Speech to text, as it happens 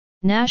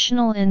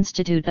National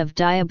Institute of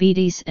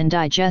Diabetes and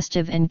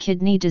Digestive and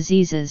Kidney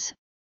Diseases,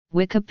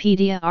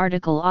 Wikipedia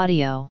article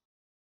audio.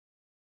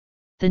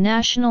 The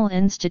National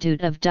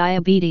Institute of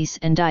Diabetes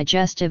and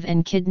Digestive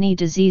and Kidney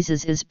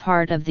Diseases is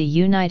part of the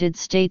United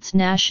States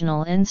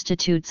National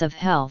Institutes of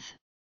Health,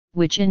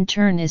 which in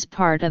turn is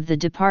part of the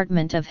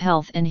Department of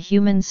Health and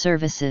Human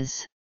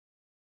Services.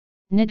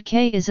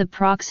 NIDK is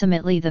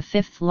approximately the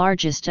fifth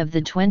largest of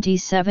the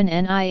 27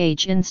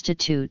 NIH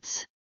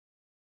institutes.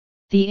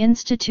 The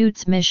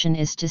institute's mission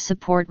is to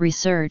support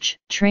research,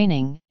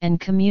 training, and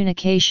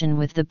communication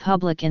with the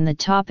public in the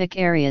topic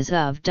areas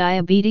of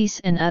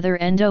diabetes and other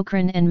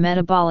endocrine and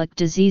metabolic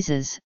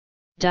diseases,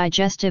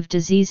 digestive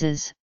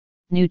diseases,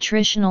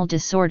 nutritional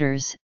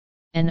disorders,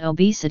 and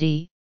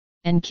obesity,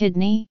 and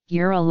kidney,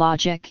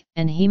 urologic,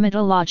 and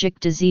hematologic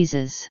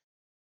diseases.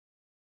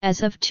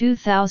 As of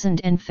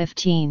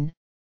 2015,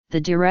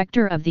 the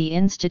director of the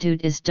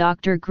institute is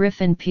Dr.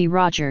 Griffin P.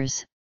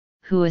 Rogers,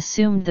 who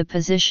assumed the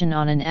position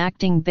on an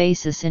acting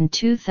basis in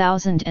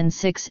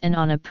 2006 and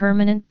on a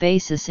permanent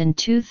basis in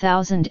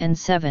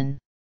 2007.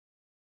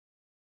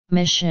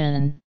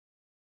 Mission.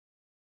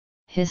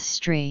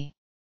 History.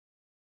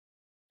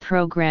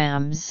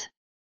 Programs.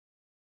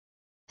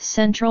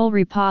 Central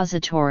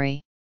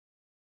Repository.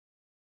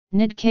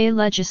 NIDK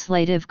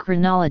Legislative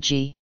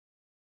Chronology.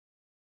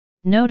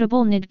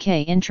 Notable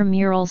NIDK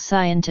intramural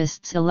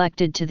scientists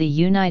elected to the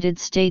United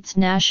States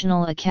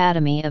National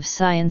Academy of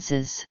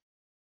Sciences.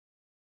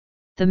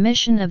 The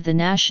mission of the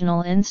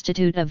National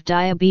Institute of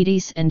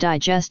Diabetes and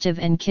Digestive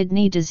and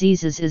Kidney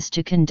Diseases is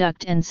to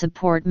conduct and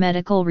support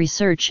medical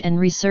research and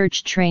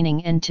research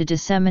training and to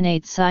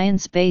disseminate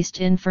science-based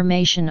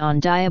information on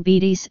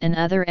diabetes and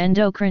other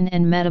endocrine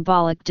and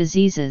metabolic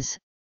diseases,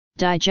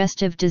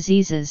 digestive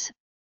diseases,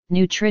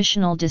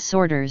 nutritional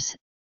disorders,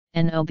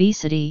 and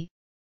obesity,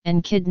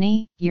 and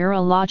kidney,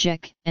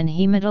 urologic, and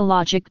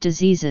hematologic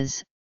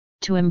diseases,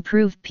 to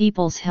improve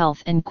people's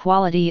health and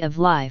quality of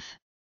life.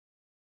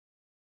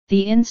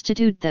 The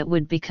institute that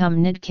would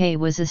become NIDK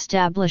was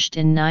established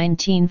in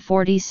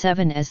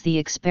 1947 as the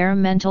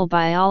Experimental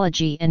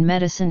Biology and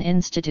Medicine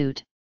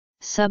Institute,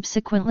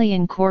 subsequently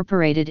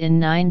incorporated in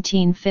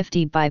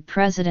 1950 by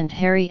President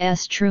Harry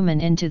S.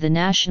 Truman into the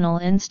National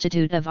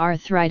Institute of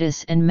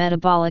Arthritis and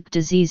Metabolic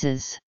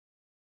Diseases.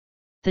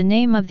 The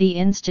name of the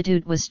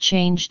institute was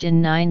changed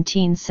in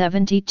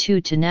 1972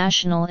 to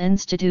National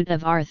Institute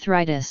of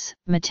Arthritis,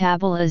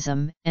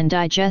 Metabolism, and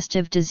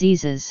Digestive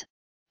Diseases,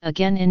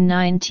 again in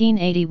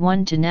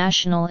 1981 to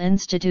National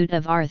Institute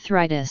of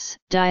Arthritis,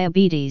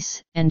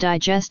 Diabetes, and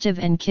Digestive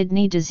and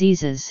Kidney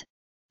Diseases,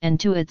 and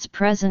to its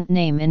present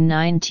name in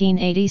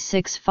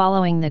 1986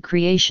 following the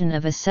creation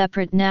of a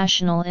separate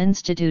National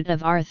Institute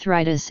of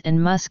Arthritis and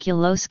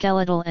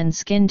Musculoskeletal and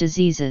Skin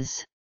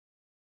Diseases.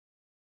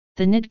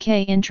 The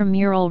NIDK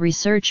Intramural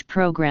Research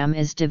Program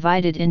is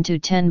divided into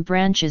 10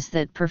 branches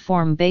that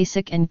perform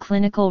basic and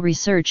clinical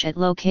research at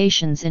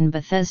locations in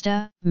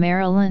Bethesda,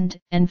 Maryland,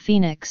 and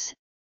Phoenix,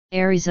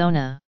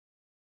 Arizona.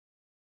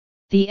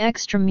 The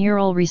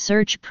Extramural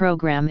Research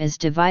Program is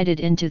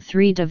divided into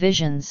 3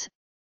 divisions: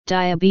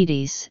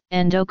 diabetes,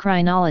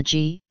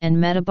 endocrinology, and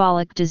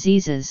metabolic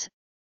diseases,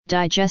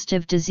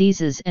 digestive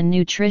diseases and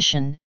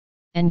nutrition,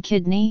 and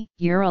kidney,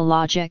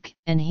 urologic,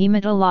 and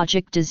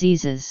hematologic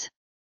diseases.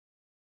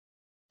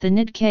 The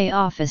NIDK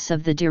Office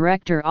of the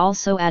Director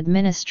also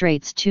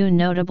administrates 2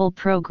 notable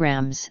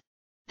programs: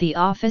 the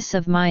Office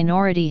of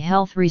Minority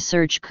Health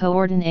Research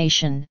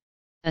Coordination,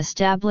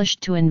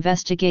 established to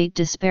investigate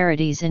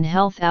disparities in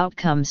health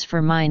outcomes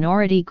for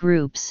minority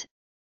groups,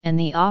 and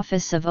the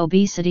Office of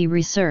Obesity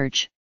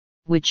Research,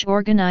 which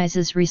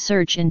organizes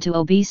research into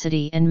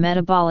obesity and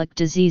metabolic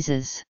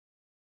diseases.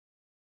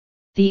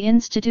 The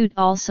Institute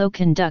also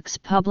conducts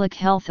public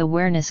health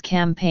awareness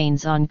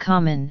campaigns on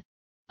common,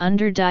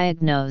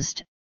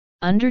 underdiagnosed,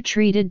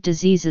 undertreated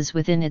diseases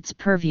within its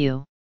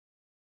purview.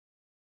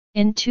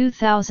 In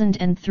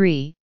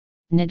 2003,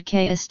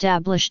 NIDK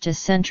established a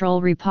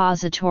central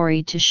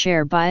repository to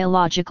share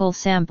biological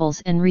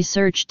samples and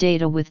research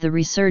data with the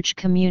research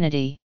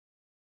community.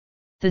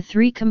 The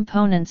 3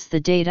 components,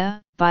 the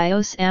data,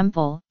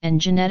 biosample,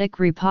 and genetic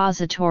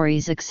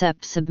repositories,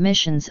 accept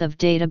submissions of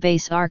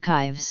database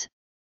archives,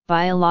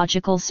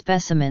 biological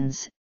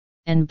specimens,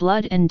 and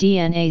blood and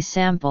DNA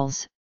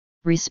samples,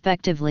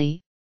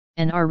 respectively,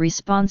 and are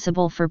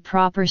responsible for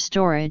proper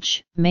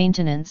storage,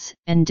 maintenance,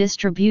 and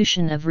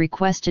distribution of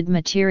requested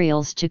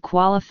materials to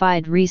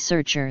qualified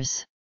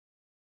researchers.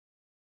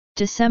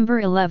 December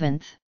 11,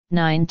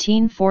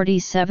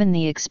 1947,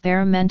 the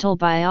Experimental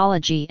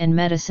Biology and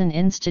Medicine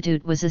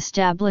Institute was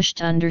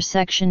established under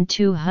Section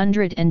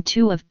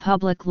 202 of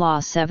Public Law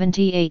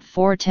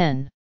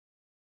 78-410.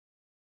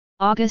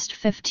 August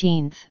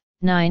 15,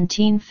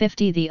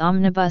 1950, the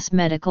Omnibus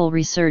Medical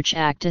Research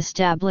Act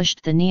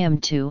established the NIAM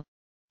to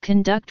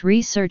conduct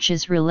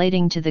researches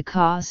relating to the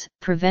cause,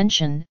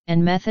 prevention,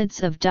 and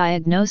methods of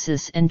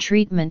diagnosis and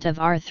treatment of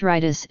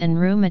arthritis and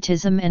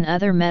rheumatism and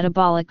other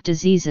metabolic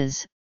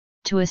diseases,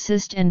 to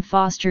assist and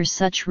foster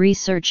such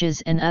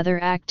researches and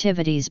other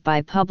activities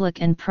by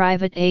public and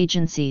private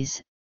agencies,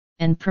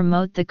 and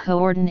promote the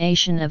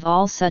coordination of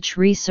all such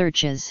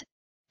researches,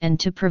 and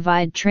to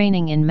provide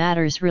training in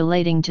matters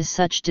relating to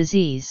such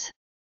disease.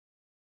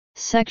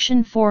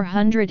 Section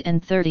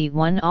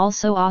 431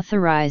 also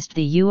authorized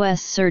the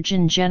U.S.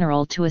 Surgeon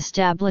General to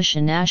establish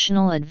a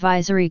National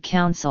Advisory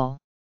Council.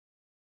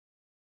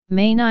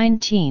 May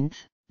 19,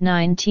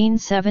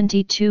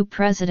 1972,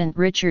 President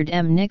Richard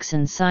M.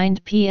 Nixon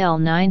signed PL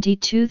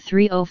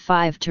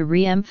 92305 to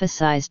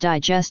re-emphasize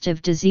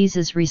digestive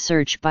diseases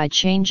research by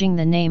changing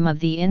the name of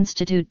the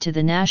institute to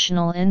the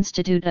National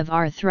Institute of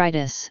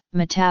Arthritis,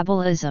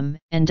 Metabolism,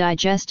 and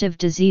Digestive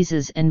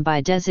Diseases, and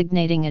by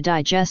designating a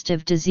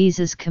Digestive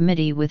Diseases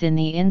Committee within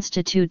the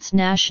Institute's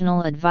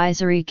National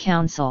Advisory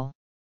Council.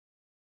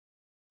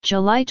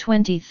 July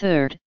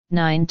 23,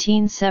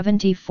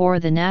 1974,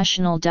 the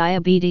National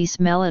Diabetes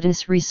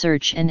Mellitus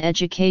Research and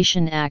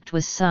Education Act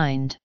was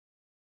signed.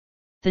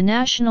 The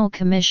National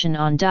Commission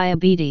on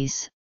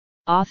Diabetes,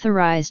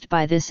 authorized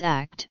by this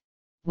act,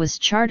 was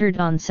chartered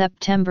on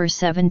September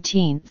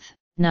 17,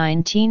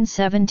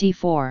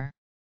 1974.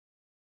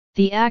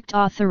 The act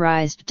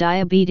authorized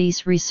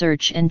diabetes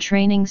research and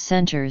training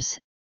centers,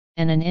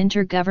 and an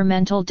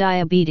intergovernmental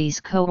diabetes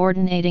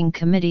coordinating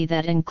committee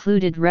that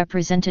included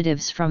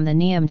representatives from the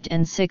NIEMT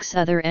and 6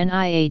 other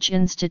NIH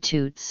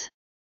institutes.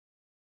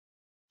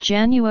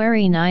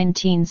 January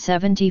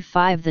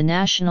 1975, the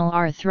National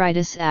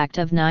Arthritis Act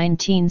of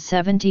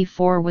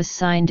 1974 was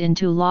signed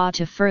into law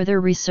to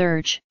further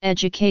research,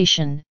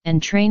 education,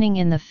 and training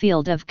in the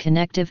field of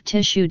connective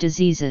tissue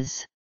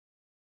diseases.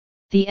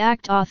 The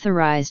act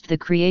authorized the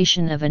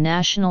creation of a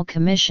national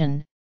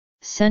commission,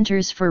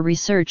 Centers for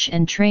Research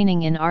and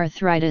Training in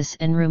Arthritis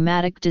and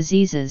Rheumatic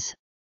Diseases,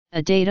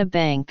 a data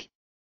bank,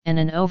 and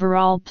an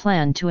overall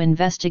plan to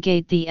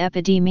investigate the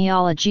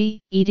epidemiology,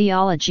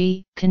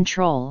 etiology,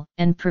 control,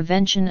 and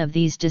prevention of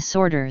these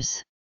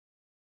disorders.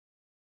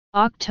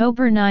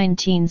 October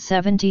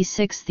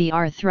 1976, the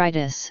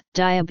Arthritis,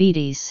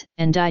 Diabetes,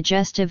 and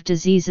Digestive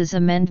Diseases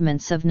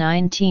Amendments of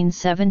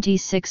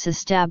 1976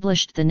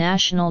 established the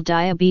National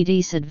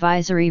Diabetes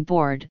Advisory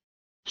Board,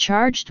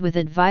 charged with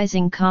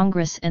advising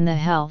Congress and the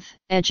Health,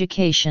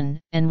 Education,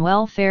 and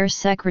Welfare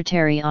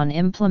Secretary on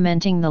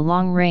implementing the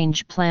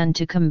long-range plan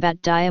to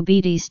combat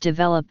diabetes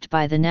developed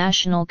by the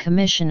National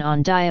Commission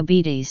on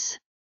Diabetes.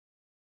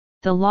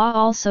 The law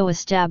also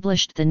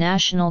established the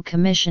National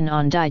Commission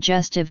on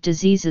Digestive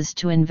Diseases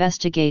to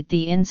investigate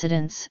the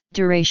incidence,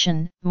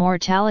 duration,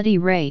 mortality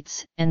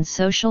rates, and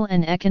social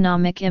and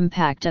economic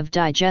impact of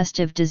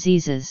digestive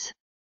diseases.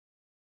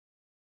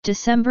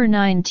 December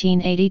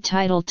 1980,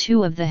 Title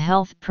II of the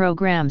Health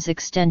Programs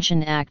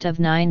Extension Act of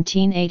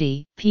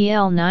 1980,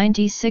 PL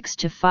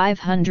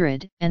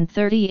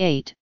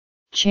 96-538,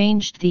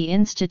 changed the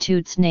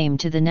institute's name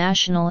to the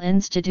National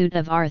Institute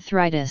of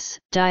Arthritis,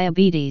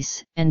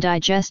 Diabetes, and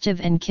Digestive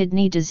and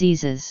Kidney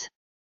Diseases.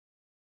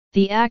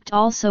 The Act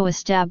also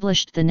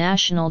established the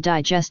National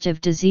Digestive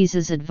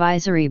Diseases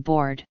Advisory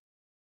Board.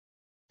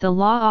 The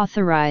law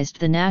authorized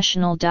the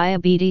National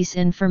Diabetes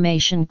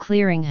Information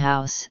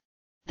Clearinghouse,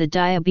 the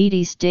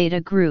Diabetes Data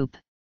Group,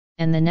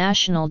 and the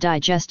National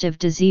Digestive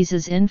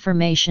Diseases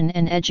Information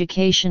and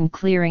Education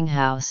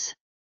Clearinghouse.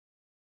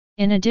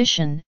 In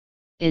addition,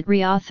 it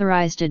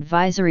reauthorized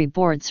advisory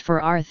boards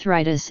for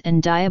arthritis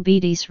and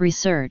diabetes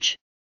research.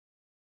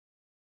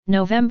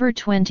 November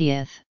 20,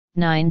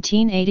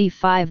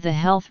 1985, the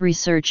Health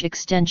Research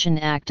Extension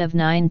Act of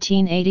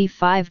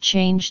 1985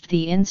 changed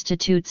the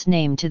institute's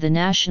name to the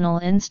National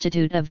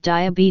Institute of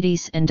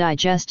Diabetes and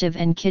Digestive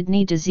and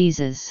Kidney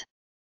Diseases.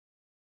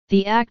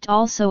 The Act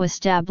also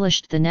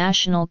established the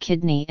National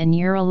Kidney and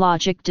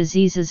Urologic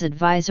Diseases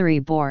Advisory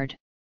Board.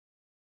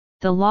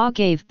 The law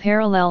gave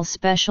parallel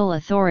special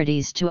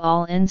authorities to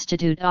all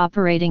institute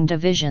operating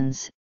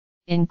divisions,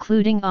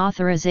 including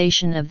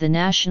authorization of the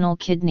National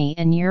Kidney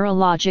and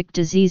Urologic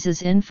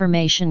Diseases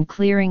Information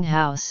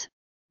Clearinghouse,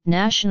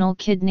 National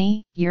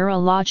Kidney,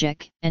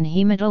 Urologic, and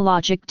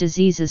Hematologic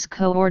Diseases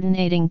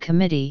Coordinating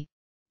Committee,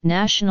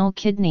 National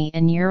Kidney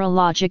and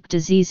Urologic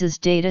Diseases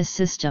Data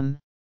System,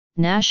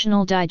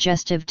 National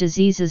Digestive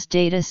Diseases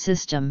Data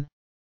System,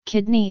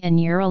 Kidney and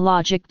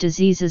Urologic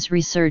Diseases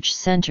Research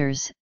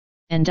Centers,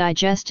 and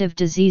Digestive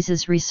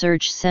Diseases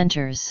Research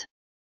Centers.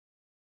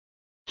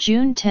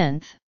 June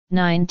 10,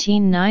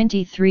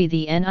 1993,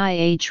 the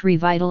NIH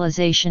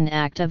Revitalization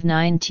Act of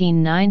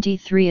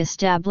 1993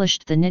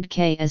 established the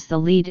NIDK as the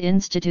lead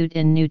institute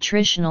in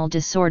nutritional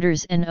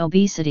disorders and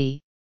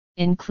obesity,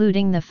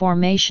 including the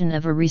formation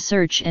of a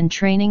research and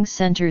training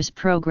centers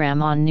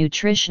program on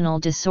nutritional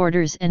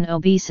disorders and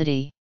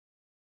obesity.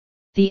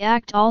 The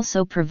Act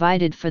also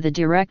provided for the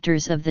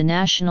directors of the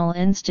National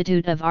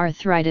Institute of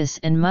Arthritis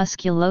and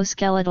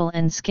Musculoskeletal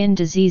and Skin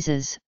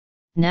Diseases,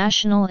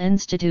 National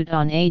Institute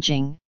on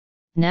Aging,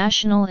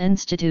 National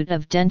Institute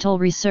of Dental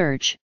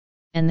Research,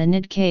 and the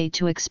NIDK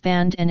to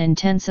expand and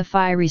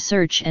intensify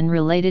research and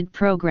related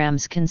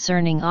programs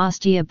concerning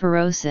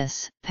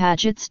osteoporosis,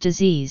 Paget's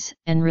disease,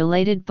 and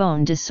related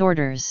bone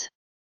disorders.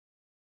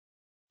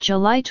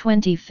 July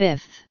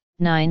 25,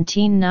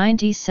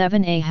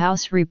 1997, a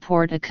House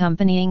report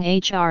accompanying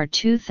H.R.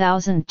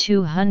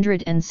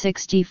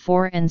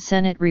 2264 and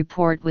Senate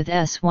report with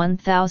S.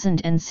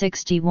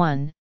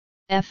 1061,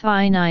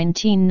 FI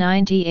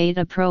 1998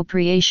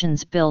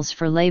 appropriations bills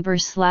for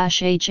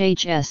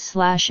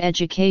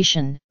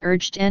labor/HHS/education,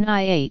 urged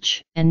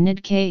NIH and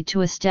NIDK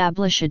to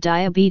establish a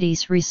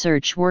diabetes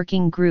research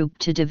working group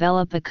to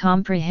develop a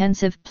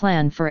comprehensive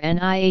plan for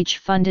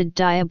NIH-funded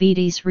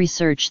diabetes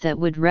research that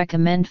would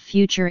recommend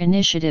future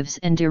initiatives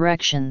and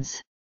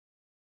directions.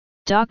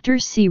 Dr.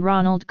 C.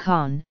 Ronald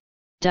Kahn,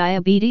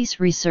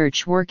 Diabetes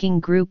Research Working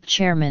Group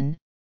Chairman,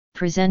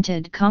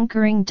 presented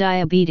Conquering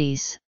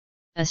Diabetes,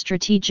 a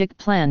strategic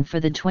plan for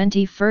the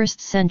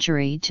 21st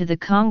century to the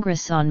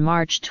Congress on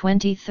March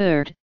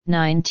 23,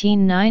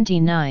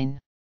 1999.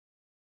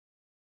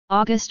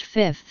 August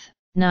 5,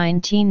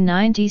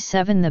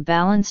 1997, the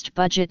Balanced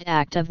Budget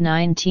Act of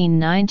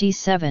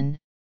 1997,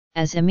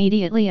 as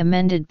immediately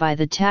amended by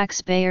the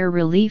Taxpayer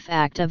Relief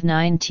Act of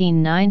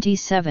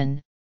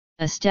 1997,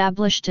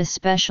 established a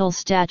special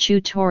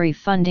statutory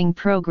funding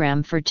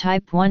program for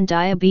type 1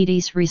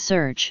 diabetes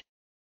research.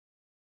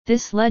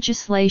 This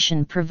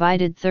legislation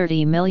provided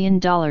 $30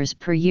 million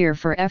per year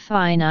for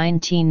FY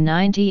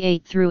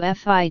 1998 through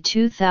FY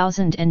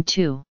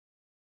 2002.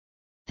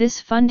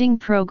 This funding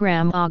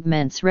program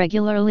augments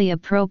regularly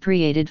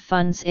appropriated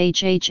funds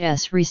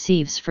HHS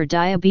receives for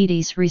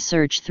diabetes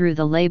research through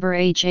the Labor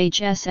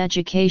HHS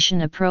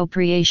Education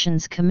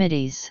Appropriations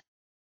Committees.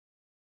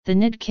 The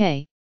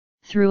NIDK,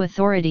 through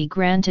authority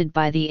granted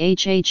by the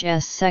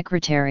HHS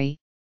Secretary,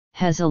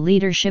 has a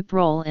leadership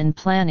role in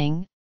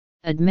planning,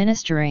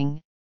 administering,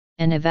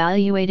 and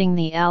evaluating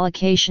the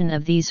allocation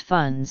of these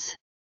funds.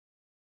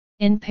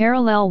 In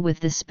parallel with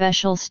the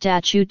Special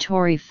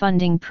Statutory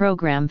Funding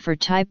Program for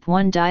Type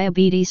 1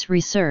 Diabetes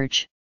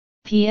Research,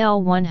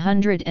 PL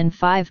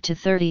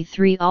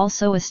 105-33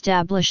 also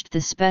established the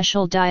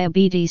Special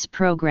Diabetes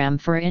Program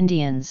for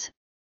Indians,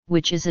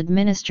 which is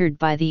administered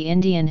by the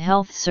Indian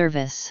Health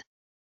Service.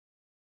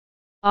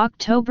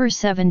 October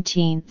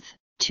 17,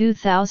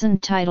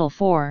 2000, Title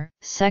 4,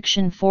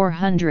 Section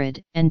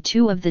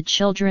 402 of the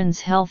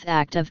Children's Health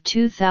Act of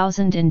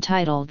 2000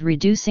 entitled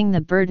Reducing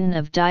the Burden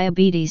of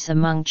Diabetes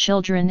Among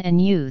Children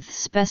and Youth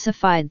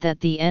specified that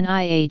the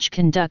NIH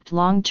conduct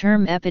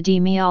long-term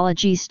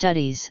epidemiology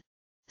studies,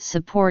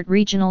 support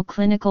regional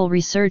clinical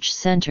research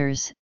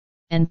centers,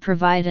 and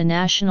provide a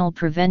national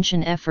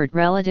prevention effort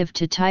relative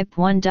to type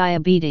 1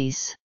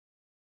 diabetes.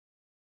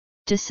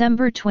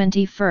 December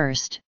 21,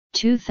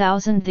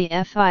 2000, the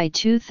FY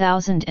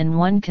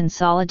 2001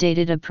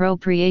 Consolidated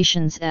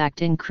Appropriations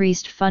Act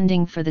increased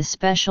funding for the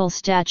Special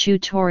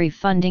Statutory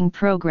Funding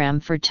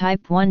Program for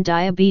Type 1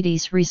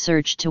 Diabetes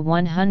Research to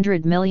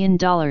 $100 million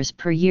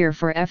per year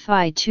for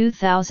FY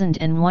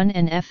 2001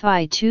 and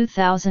FY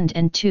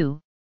 2002,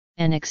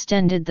 and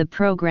extended the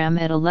program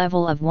at a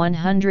level of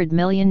 $100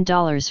 million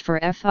for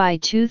FY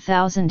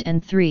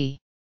 2003.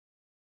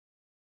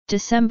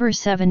 December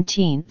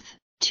 17,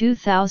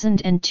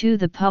 2002,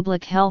 the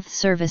Public Health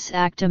Service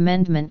Act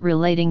amendment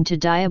relating to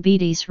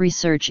diabetes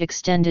research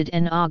extended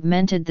and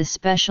augmented the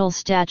Special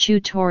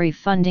Statutory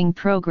Funding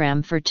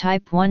Program for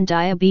Type 1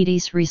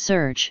 Diabetes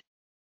Research.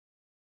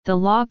 The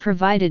law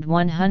provided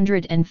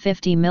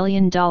 $150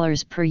 million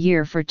per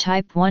year for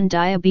Type 1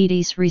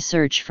 diabetes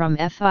research from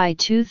FY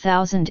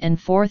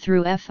 2004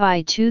 through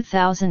FY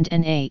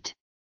 2008.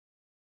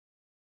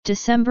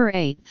 December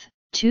 8,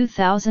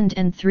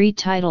 2003,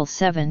 Title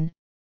 7,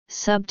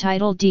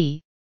 Subtitle D,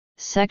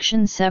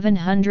 Section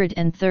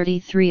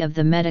 733 of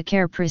the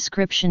Medicare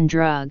Prescription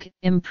Drug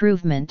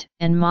Improvement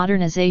and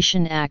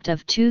Modernization Act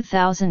of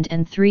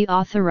 2003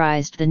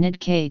 authorized the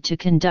NIDK to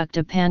conduct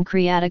a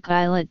pancreatic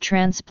islet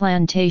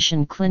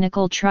transplantation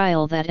clinical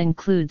trial that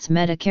includes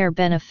Medicare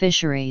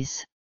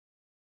beneficiaries.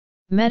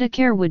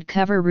 Medicare would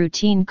cover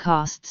routine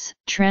costs,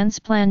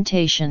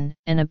 transplantation,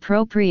 and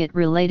appropriate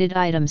related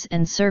items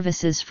and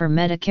services for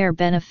Medicare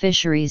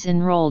beneficiaries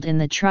enrolled in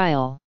the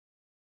trial.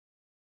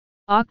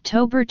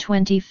 October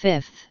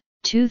 25,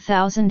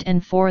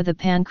 2004, the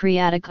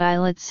Pancreatic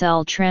Islet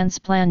Cell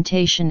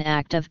Transplantation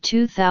Act of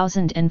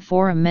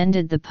 2004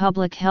 amended the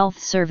Public Health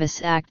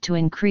Service Act to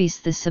increase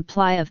the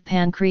supply of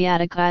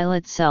pancreatic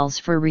islet cells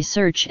for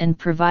research and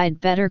provide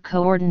better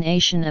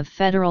coordination of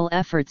federal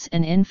efforts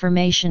and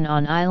information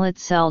on islet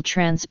cell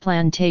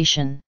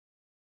transplantation.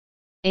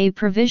 A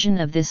provision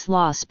of this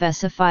law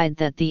specified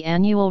that the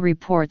annual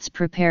reports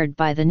prepared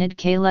by the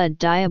NIDK-led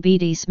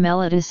Diabetes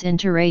Mellitus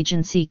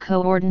Interagency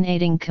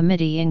Coordinating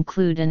Committee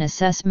include an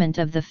assessment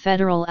of the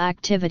federal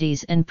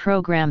activities and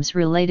programs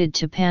related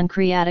to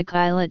pancreatic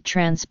islet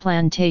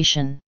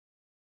transplantation.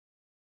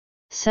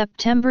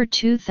 September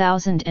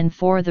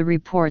 2004, the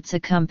reports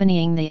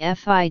accompanying the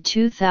FY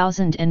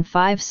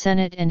 2005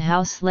 Senate and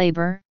House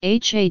Labor,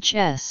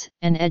 HHS,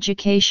 and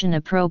Education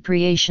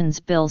Appropriations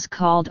bills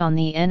called on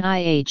the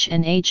NIH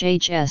and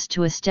HHS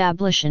to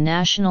establish a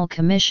National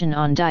Commission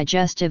on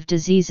Digestive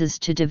Diseases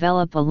to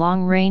develop a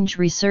long-range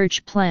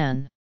research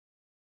plan.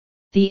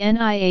 The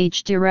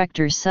NIH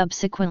director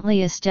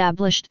subsequently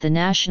established the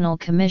National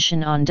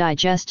Commission on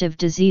Digestive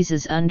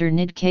Diseases under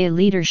NIDK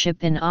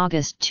leadership in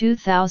August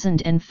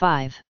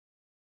 2005.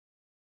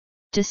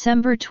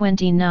 December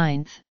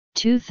 29,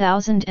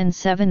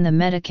 2007. The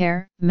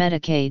Medicare,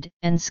 Medicaid,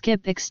 and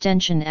SKIP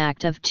Extension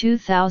Act of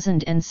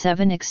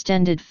 2007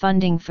 extended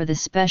funding for the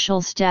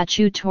Special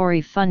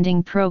Statutory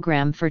Funding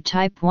Program for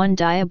Type 1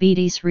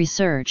 Diabetes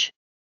Research.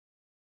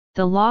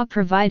 The law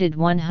provided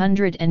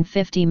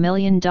 $150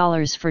 million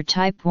for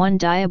Type 1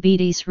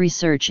 diabetes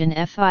research in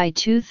FY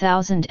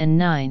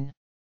 2009.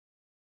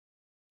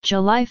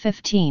 July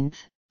 15,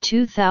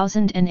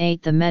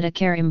 2008. The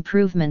Medicare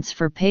Improvements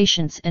for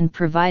Patients and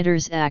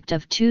Providers Act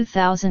of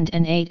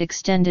 2008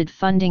 extended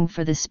funding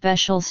for the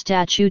Special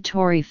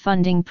Statutory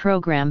Funding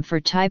Program for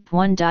Type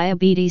 1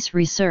 diabetes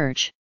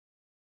research.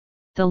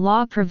 The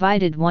law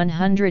provided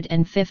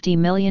 $150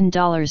 million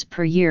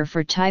per year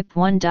for Type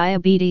 1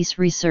 diabetes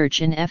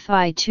research in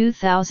FY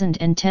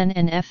 2010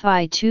 and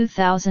FY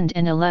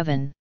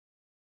 2011.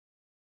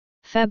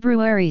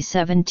 February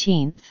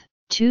 17,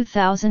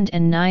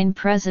 2009.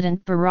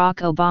 President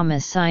Barack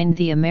Obama signed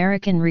the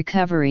American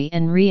Recovery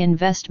and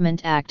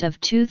Reinvestment Act of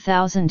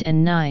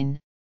 2009,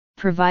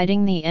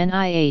 providing the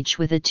NIH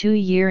with a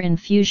 2-year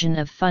infusion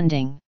of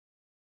funding.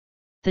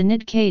 The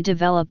NIDK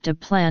developed a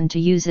plan to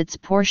use its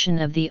portion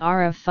of the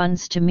ARA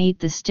funds to meet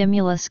the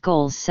stimulus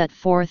goals set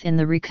forth in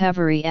the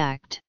Recovery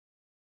Act.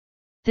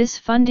 This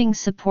funding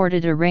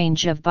supported a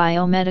range of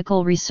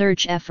biomedical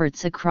research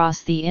efforts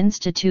across the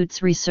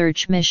Institute's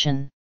research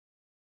mission.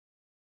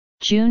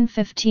 June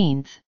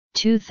 15,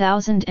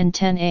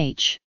 2010.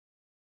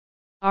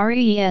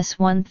 Res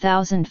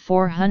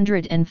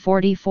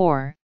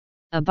 1444,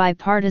 a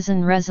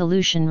bipartisan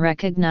resolution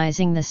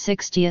recognizing the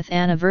 60th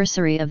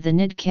anniversary of the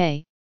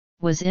NIDK,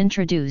 was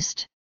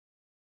introduced.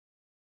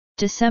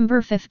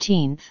 December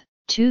 15,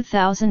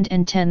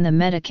 2010. The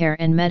Medicare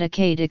and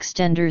Medicaid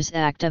Extenders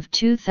Act of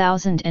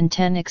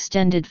 2010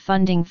 extended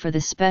funding for the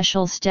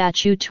Special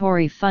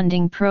Statutory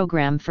Funding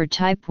Program for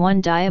Type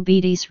 1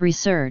 Diabetes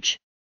Research.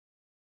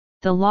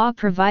 The law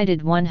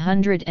provided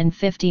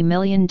 $150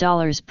 million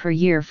per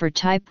year for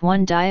Type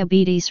 1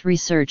 diabetes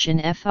research in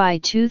FY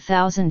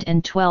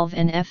 2012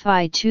 and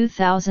FY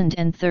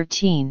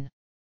 2013.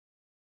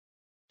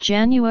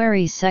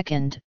 January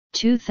 2,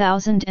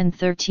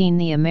 2013.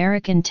 The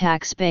American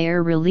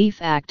Taxpayer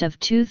Relief Act of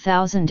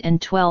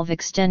 2012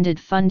 extended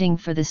funding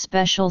for the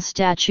Special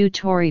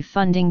Statutory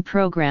Funding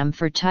Program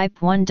for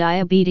Type 1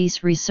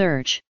 diabetes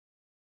research.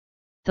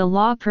 The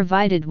law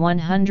provided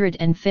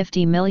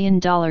 $150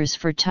 million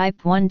for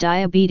Type 1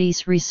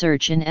 diabetes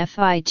research in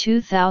FY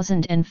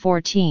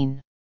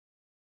 2014.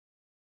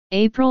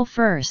 April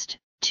 1,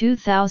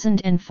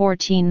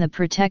 2014. The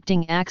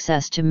Protecting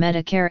Access to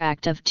Medicare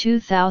Act of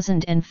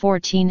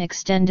 2014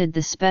 extended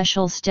the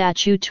Special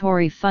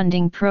Statutory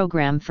Funding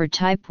Program for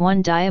Type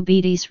 1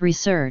 diabetes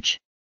research.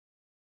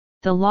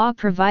 The law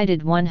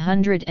provided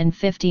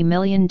 $150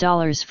 million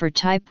for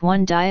Type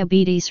 1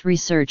 diabetes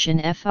research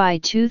in FY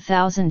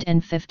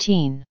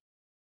 2015.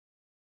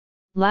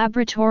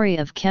 Laboratory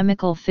of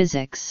Chemical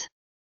Physics.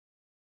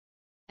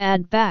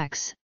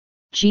 Add-backs: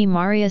 G.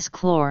 Marius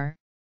Clore,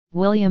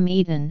 William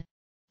Eaton,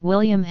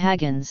 William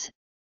Haggins,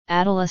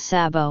 Attila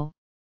Sabo,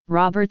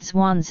 Robert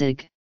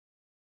Zwanzig.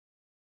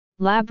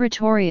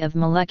 Laboratory of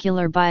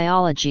Molecular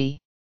Biology.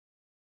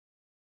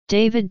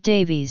 David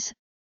Davies,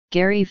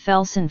 Gary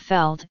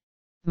Felsenfeld,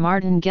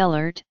 Martin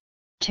Gellert,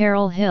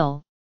 Terrell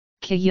Hill,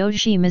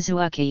 Kiyoshi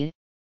Mizuaki,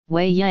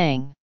 Wei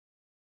Yang.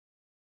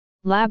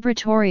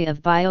 Laboratory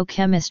of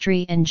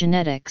Biochemistry and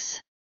Genetics.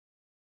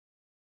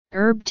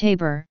 Herb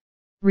Tabor,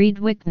 Reed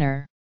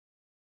Wickner.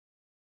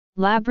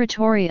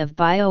 Laboratory of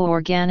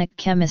Bioorganic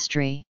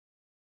Chemistry.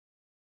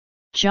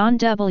 John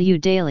W.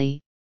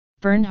 Daly,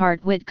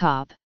 Bernhard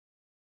Whitkop.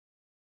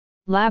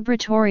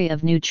 Laboratory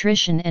of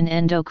Nutrition and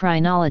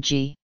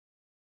Endocrinology.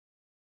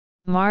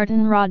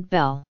 Martin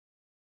Rodbell.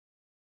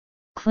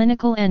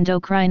 Clinical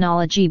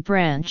Endocrinology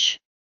Branch.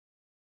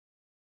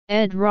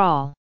 Ed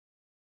Rahl.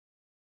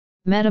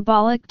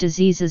 Metabolic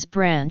Diseases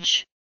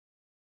Branch.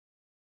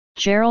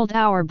 Gerald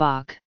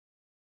Auerbach.